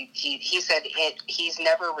because he said he's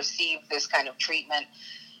never received this kind of treatment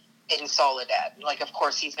in Soledad. Of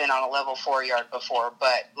course, he's been on a level 4 yard before,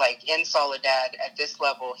 but in Soledad at this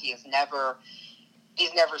level, he's never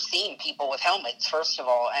seen people with helmets, first of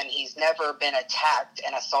all, and he's never been attacked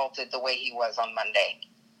and assaulted the way he was on Monday.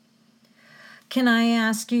 Can I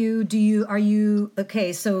ask you, are you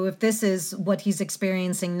okay, so if this is what he's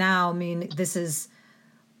experiencing now, I mean,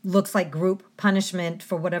 looks like group punishment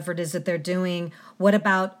for whatever it is that they're doing. What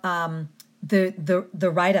about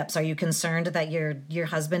the write-ups? Are you concerned that your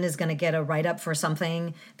husband is going to get a write-up for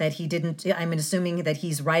something that he didn't? I'm assuming that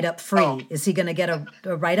he's write-up free. Oh. Is he going to get a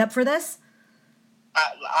write-up for this?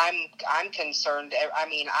 I'm concerned. I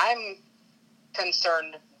mean, I'm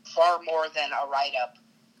concerned far more than a write-up.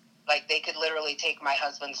 They could literally take my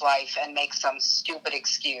husband's life and make some stupid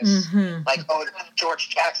excuse. Mm-hmm. George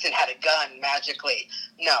Jackson had a gun magically.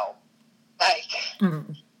 No. Okay.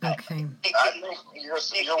 I think you're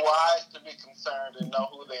wise to be concerned and know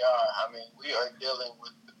who they are. I mean, we are dealing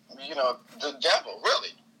with, the devil,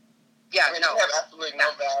 really. Yeah, they have absolutely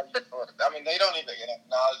no value for it. I mean, they don't even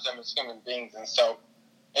acknowledge them as human beings, and so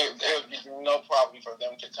it would be no problem for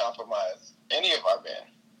them to compromise any of our men.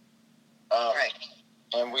 Right.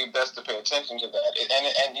 And we best to pay attention to that.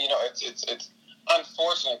 It's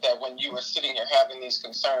unfortunate that when you were sitting here having these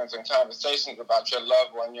concerns and conversations about your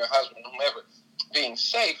loved one, your husband, whomever, being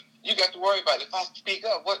safe, you got to worry about if I speak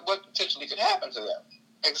up, what potentially could happen to them.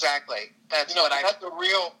 Exactly. That's what That's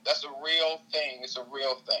a real thing. It's a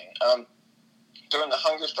real thing. During the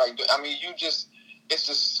hunger strike, I mean, it's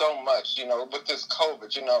just so much, with this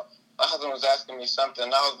COVID, my husband was asking me something,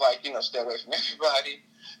 and I was like, stay away from everybody,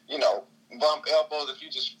 bump elbows if you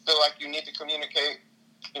just feel like you need to communicate,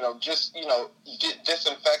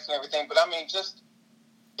 disinfect and everything. But I mean, it's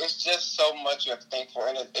just so much you have to think for.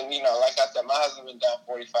 And like I said, my husband's been down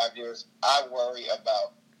 45 years. I worry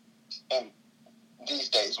about him these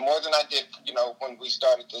days more than I did, when we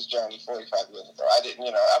started this journey 45 years ago. I didn't,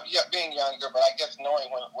 I'm being younger, but I guess knowing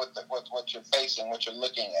what you're facing, what you're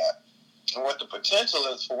looking at, and what the potential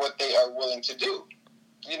is for what they are willing to do.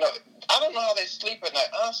 I don't know how they sleep at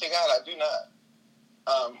night. Honestly, God, I do not.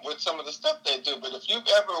 With some of the stuff they do. But if you've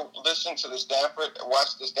ever listened to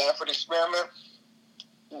watched the Stanford experiment,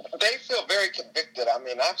 they feel very convicted. I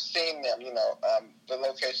mean, I've seen them, the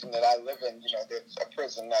location that I live in, there's a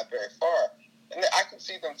prison not very far. And I can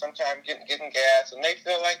see them sometimes getting gas, and they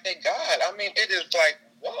feel like they God. I mean, it is like,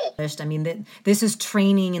 whoa. I mean, this is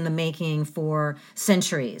training in the making for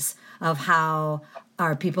centuries of how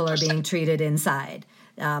our people are being treated inside.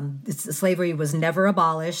 Slavery was never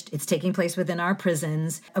abolished. It's taking place within our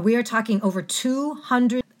prisons. We are talking over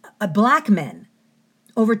 200 black men,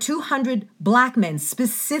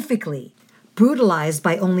 specifically brutalized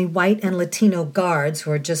by only white and Latino guards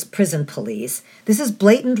who are just prison police. This is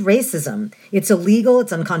blatant racism. It's illegal.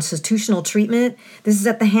 It's unconstitutional treatment. This is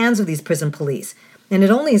at the hands of these prison police. And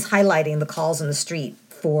it only is highlighting the calls in the street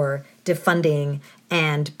for defunding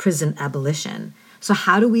and prison abolition. So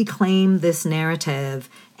how do we claim this narrative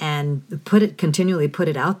and continually put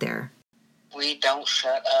it out there? We don't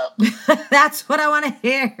shut up. That's what I want to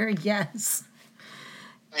hear. Yes.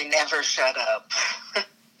 We never shut up.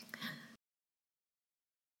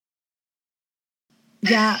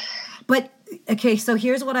 Yeah. But okay, so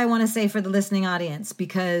here's what I want to say for the listening audience,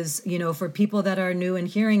 because, for people that are new and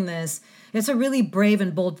hearing this, it's a really brave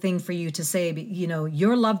and bold thing for you to say,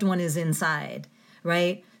 your loved one is inside,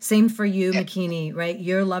 right? Same for you, McKinney, right?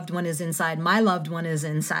 Your loved one is inside. My loved one is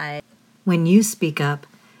inside. When you speak up,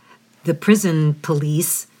 the prison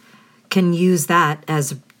police can use that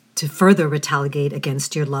to further retaliate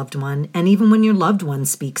against your loved one. And even when your loved one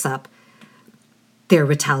speaks up, they're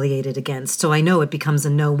retaliated against. So I know it becomes a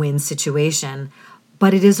no-win situation,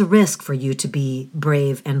 but it is a risk for you to be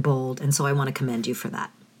brave and bold. And so I want to commend you for that.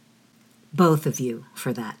 Both of you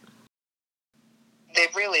for that.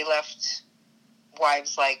 They've really left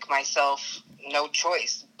wives like myself no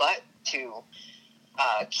choice but to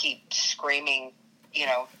keep screaming,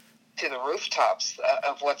 to the rooftops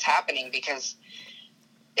of what's happening, because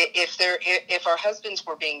if our husbands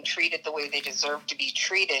were being treated the way they deserve to be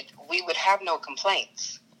treated, we would have no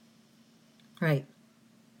complaints. Right.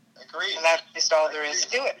 Agreed. And that's just all there is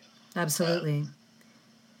to it. Absolutely.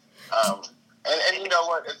 And you know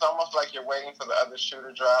what? It's almost like you're waiting for the other shoe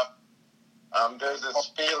to drop. There's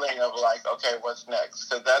this feeling of like, okay, what's next?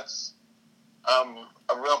 Because that's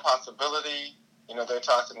a real possibility. They're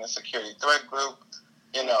talking the security threat group.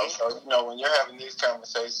 So, when you're having these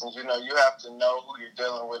conversations, you have to know who you're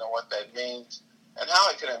dealing with and what that means and how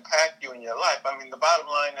it can impact you in your life. I mean, the bottom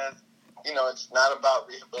line is, it's not about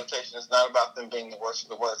rehabilitation. It's not about them being the worst of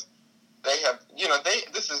the worst. They have,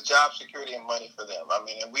 this is job security and money for them. I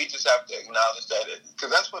mean, and we just have to acknowledge that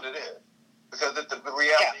because that's what it is. Because the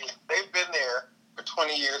reality is they've been there for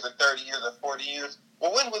 20 years or 30 years or 40 years.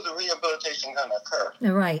 Well, when was the rehabilitation going to occur?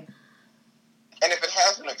 Right. And if it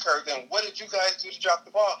hasn't occurred, then what did you guys do to drop the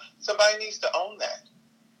ball? Somebody needs to own that.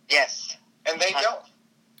 Yes. And they don't.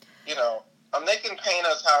 They can paint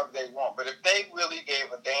us however they want, but if they really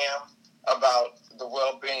gave a damn about the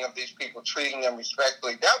well-being of these people, treating them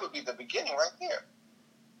respectfully, that would be the beginning right there.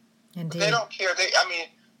 Indeed. They don't care.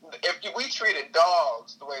 If we treated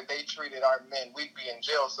dogs the way they treated our men, we'd be in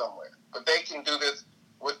jail somewhere. But they can do this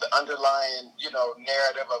with the underlying,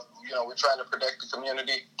 narrative of, we're trying to protect the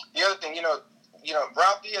community. The other thing,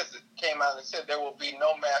 Rob Diaz came out and said there will be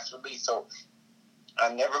no mass release. So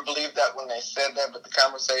I never believed that when they said that, but the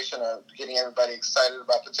conversation of getting everybody excited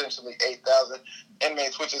about potentially 8,000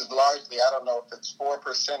 inmates, which is largely, I don't know if it's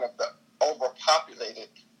 4% of the overpopulated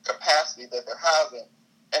capacity that they're housing.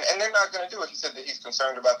 And they're not going to do it. He said that he's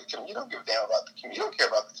concerned about the community. You don't give a damn about the community. You don't care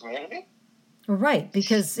about the community. Right,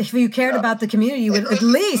 because if you cared about the community, you would at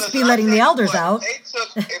least be letting the elders out.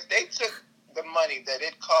 If they took the money that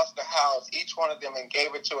it cost to house each one of them and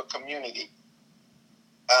gave it to a community,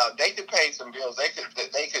 they could pay some bills. They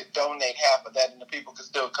could donate half of that, and the people could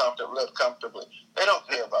still live comfortably. They don't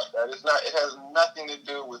care about that. It has nothing to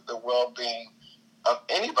do with the well-being of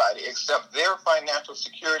anybody except their financial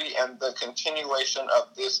security and the continuation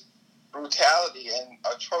of this brutality and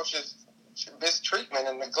atrocious mistreatment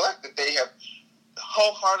and neglect that they have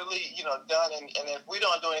wholeheartedly, done. And if we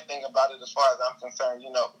don't do anything about it, as far as I'm concerned,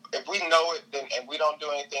 if we know it, then and we don't do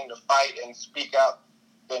anything to fight and speak out,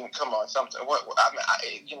 then come on, something.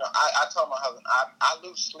 I told my husband, I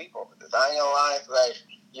lose sleep over this. I ain't gonna lie, it's like,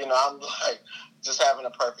 I'm like just having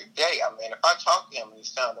a perfect day. I mean, if I talk to him and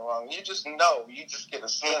he's sounding wrong, you just know, you just get a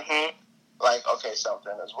sense, like, okay,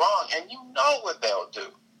 something is wrong, and you know what they'll do.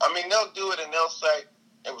 I mean, they'll do it and they'll say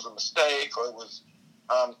it was a mistake or it was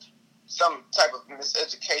some type of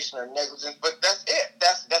miseducation or negligence, but that's it.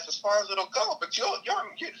 That's as far as it'll go. But you're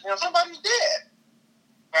somebody's dead,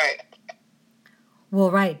 right? Well,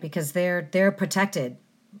 right, because they're protected,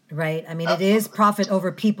 right? I mean, Absolutely. It is profit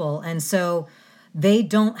over people, and so they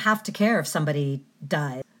don't have to care if somebody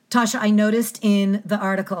dies. Tasha, I noticed in the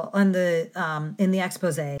article on the in the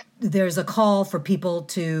expose, there's a call for people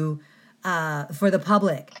to for the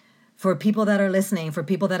public, for people that are listening, for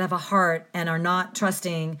people that have a heart and are not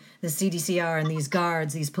trusting the CDCR and these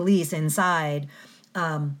guards, these police inside.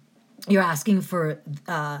 You're asking for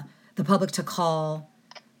the public to call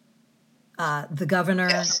the governor,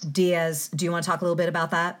 Yes. Diaz. Do you want to talk a little bit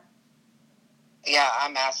about that? Yeah,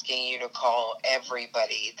 I'm asking you to call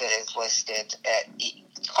everybody that is listed.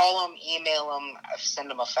 Call them, email them, send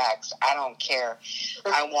them a fax. I don't care.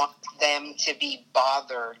 I want them to be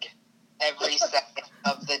bothered every second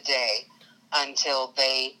of the day until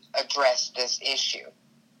they address this issue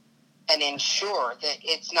and ensure that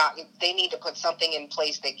it's not. They need to put something in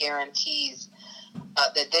place that guarantees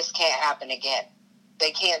that this can't happen again. They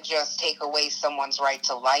can't just take away someone's right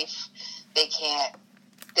to life. They can't.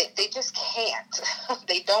 They just can't.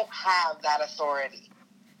 They don't have that authority.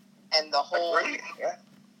 And the whole,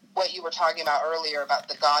 what you were talking about earlier about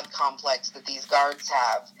the God complex that these guards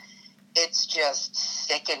have, it's just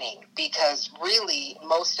sickening because really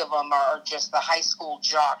most of them are just the high school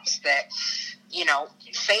jocks that,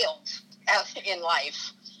 failed in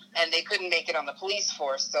life and they couldn't make it on the police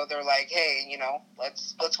force. So they're like, hey,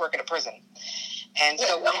 let's work at a prison. And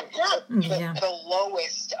so the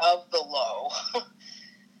lowest of the low,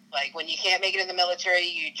 like when you can't make it in the military,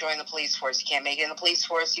 you join the police force. You can't make it in the police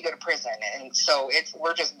force, you go to prison. And so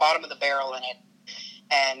we're just bottom of the barrel in it,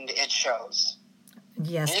 and it shows.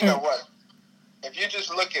 Yes. You know what? If you just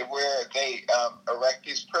look at where they erect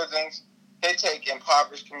these prisons, they take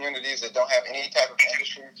impoverished communities that don't have any type of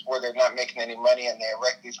industries where they're not making any money, and they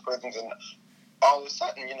erect these prisons, and all of a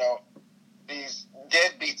sudden, these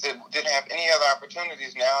deadbeats that didn't have any other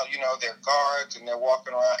opportunities now, they're guards and they're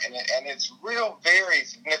walking around, and it's real, very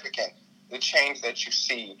significant, the change that you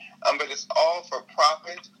see. But it's all for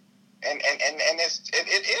profit, and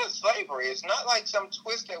it is slavery. It's not like some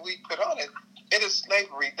twist that we put on it. It is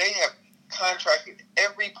slavery. They have contracted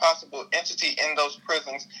every possible entity in those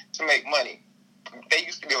prisons to make money. They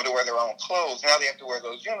used to be able to wear their own clothes. Now they have to wear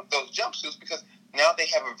those jumpsuits because now they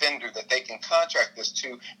have a vendor that they can contract this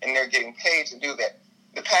to, and they're getting paid to do that.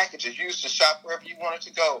 The packages, you used to shop wherever you wanted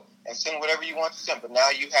to go and send whatever you want to send, but now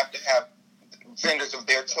you have to have vendors of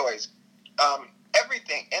their choice.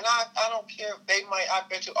 Everything. And I don't care if I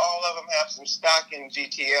bet you all of them have some stock in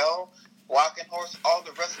GTL, Walking Horse, all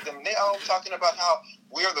the rest of them. They all talking about how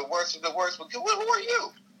we're the worst of the worst. But who are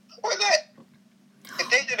you? Who are that? If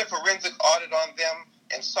they did a forensic audit on them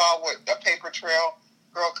and saw a paper trail,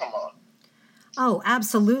 girl, come on. Oh,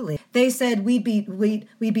 absolutely. They said we'd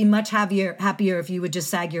be much happier if you would just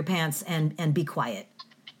sag your pants and be quiet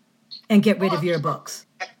and get rid of your books.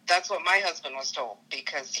 That's what my husband was told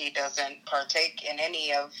because he doesn't partake in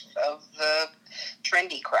any of the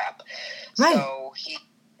trendy crap. Right. So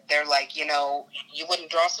they're like, you wouldn't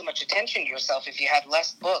draw so much attention to yourself if you had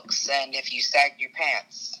less books and if you sagged your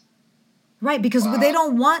pants. Right, because they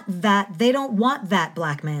don't want that. They don't want that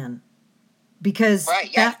black man. Because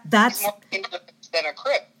that's more than a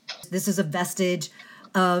crip. This is a vestige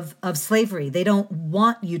of slavery. They don't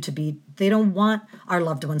want they don't want our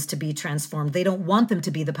loved ones to be transformed. They don't want them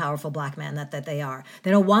to be the powerful black man that they are.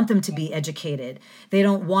 They don't want them to be educated. They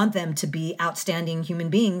don't want them to be outstanding human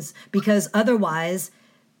beings because otherwise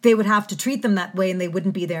they would have to treat them that way and they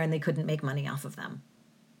wouldn't be there and they couldn't make money off of them.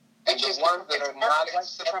 And the ones that are not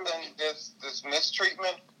accepting this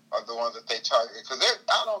mistreatment are the ones that they target. Because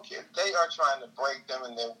I don't care. They are trying to break them,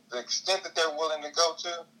 and the extent that they're willing to go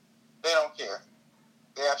to, they don't care.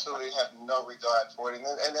 They absolutely have no regard for it. And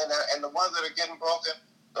the ones that are getting broken,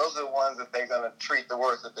 those are the ones that they're going to treat the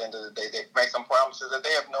worst at the end of the day. They make them promises that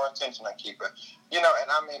they have no intention of keeping. And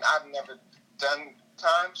I mean, I've never done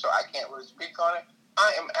time, so I can't really speak on it.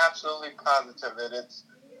 I am absolutely positive that it's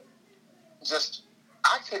just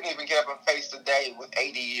I couldn't even get up and face the day with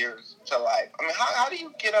 80 years to life. I mean, how do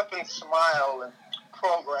you get up and smile and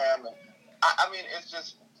program? And I mean, it's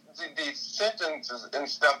just these sentences and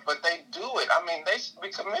stuff, but they do it. I mean, they should be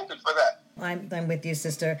commended for that. I'm with you,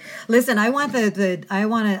 sister. Listen, I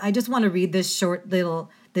just want to read this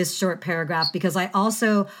short paragraph, because I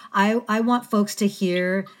want folks to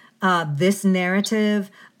hear this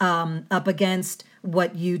narrative up against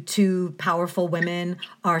what you two powerful women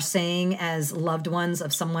are saying as loved ones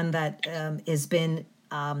of someone that has been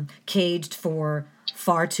caged for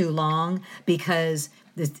far too long, because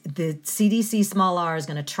the CDC small r is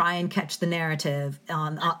going to try and catch the narrative.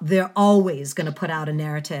 They're always going to put out a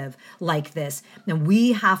narrative like this. And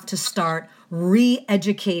we have to start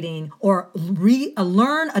re-educating or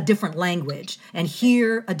learn a different language and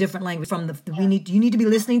hear a different language from you need to be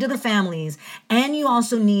listening to the families, and you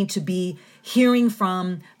also need to be hearing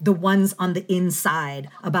from the ones on the inside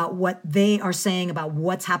about what they are saying about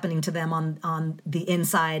what's happening to them on the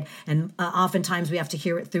inside. And oftentimes we have to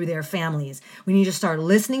hear it through their families. We need to start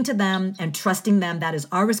listening to them and trusting them. That is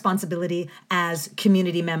our responsibility as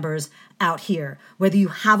community members out here, whether you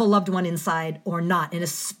have a loved one inside or not. And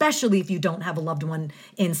especially if you don't have a loved one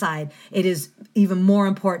inside, it is even more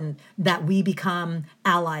important that we become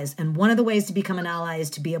allies. And one of the ways to become an ally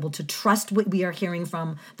is to be able to trust what we are hearing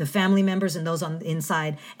from the family members and those on the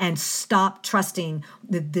inside, and stop trusting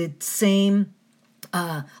the same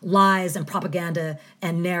lies and propaganda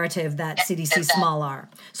and narrative that CDC small r.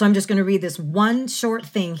 So I'm just going to read this one short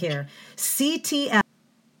thing here. CTF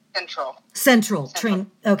Central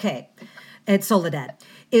train, okay, at Soledad,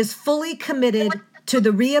 is fully committed to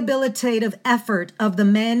the rehabilitative effort of the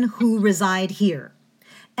men who reside here.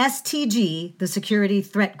 STG, the Security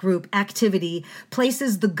Threat Group activity,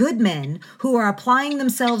 places the good men who are applying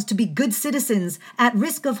themselves to be good citizens at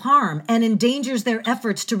risk of harm and endangers their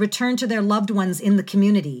efforts to return to their loved ones in the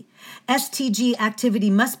community. STG activity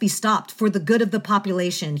must be stopped for the good of the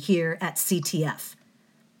population here at CTF.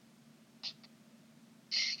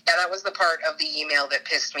 Yeah, that was the part of the email that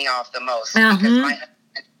pissed me off the most, because my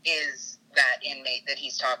husband is that inmate that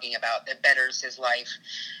he's talking about that betters his life,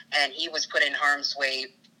 and he was put in harm's way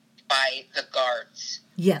by the guards.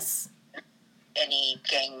 Yes. Any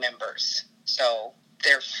gang members. So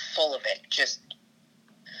they're full of it. Just,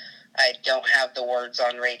 I don't have the words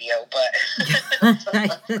on radio, but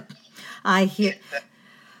I hear.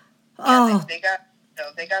 Yeah,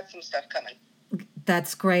 they got some stuff coming.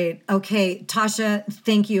 That's great. Okay, Tasha,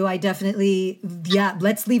 thank you. I definitely,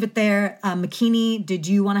 let's leave it there. McKinney, did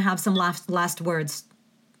you want to have some last words?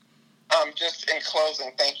 Just in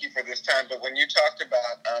closing, thank you for this time. But when you talked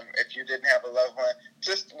about if you didn't have a loved one,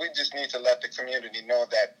 we just need to let the community know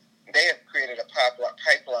that they have created a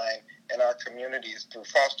pipeline in our communities through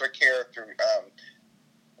foster care, through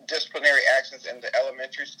disciplinary actions in the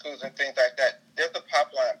elementary schools and things like that. There's a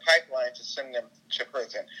pipeline to send them to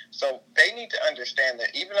prison. So they need to understand that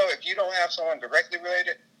even though if you don't have someone directly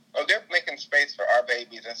related, they're making space for our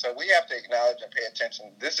babies, and so we have to acknowledge and pay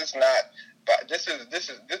attention. This is not, but this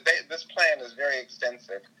plan is very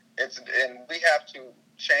extensive. And we have to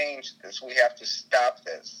change this. We have to stop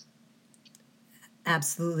this.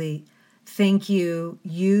 Absolutely. Thank you.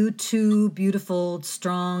 You two beautiful,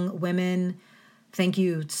 strong women. Thank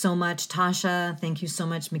you so much, Tasha. Thank you so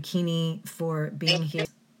much, McKinney, for being here.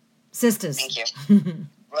 Sisters. Thank you.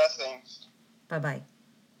 Blessings. Bye-bye.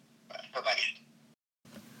 Bye-bye.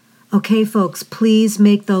 Okay, folks, please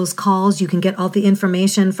make those calls. You can get all the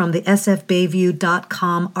information from the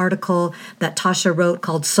sfbayview.com article that Tasha wrote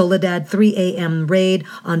called Soledad 3 a.m. Raid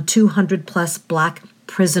on 200 plus Black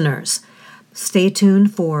prisoners. Stay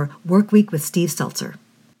tuned for Work Week with Steve Seltzer.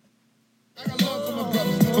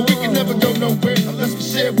 But we can never go nowhere unless we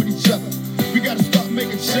share with each other. We gotta start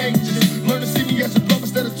making changes. Learn to see me as a brother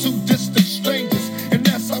instead of two distant strangers. And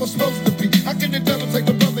that's how it's supposed to be. How can the devil take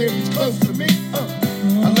a brother if he's close to me?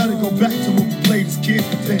 I let it go back to when we played as kids,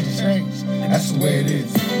 but things changed. That's the way it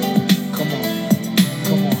is. Come on.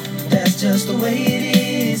 That's just the way it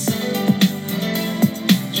is.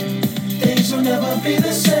 Things will never be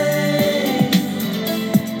the same.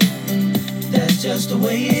 That's just the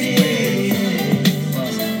way it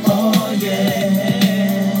is. Oh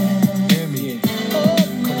yeah. Hear me.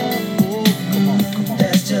 Come on.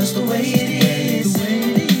 That's just the way it is.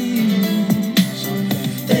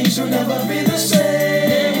 Things will never be the same.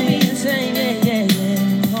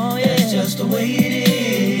 The way it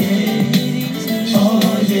is. Oh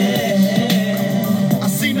yeah. I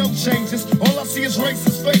see no changes. All I see is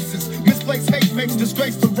racist faces. Misplaced hate makes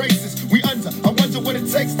disgrace to races. I wonder what it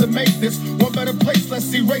takes to make this one better place.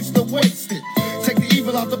 Let's erase the wasted. Take the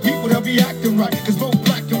evil out the people, they'll be acting right. Cause both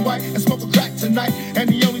black and white white and smoke a crack tonight. And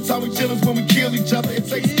the only time we chill is when we kill each other. It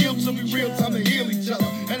takes skill to be real time to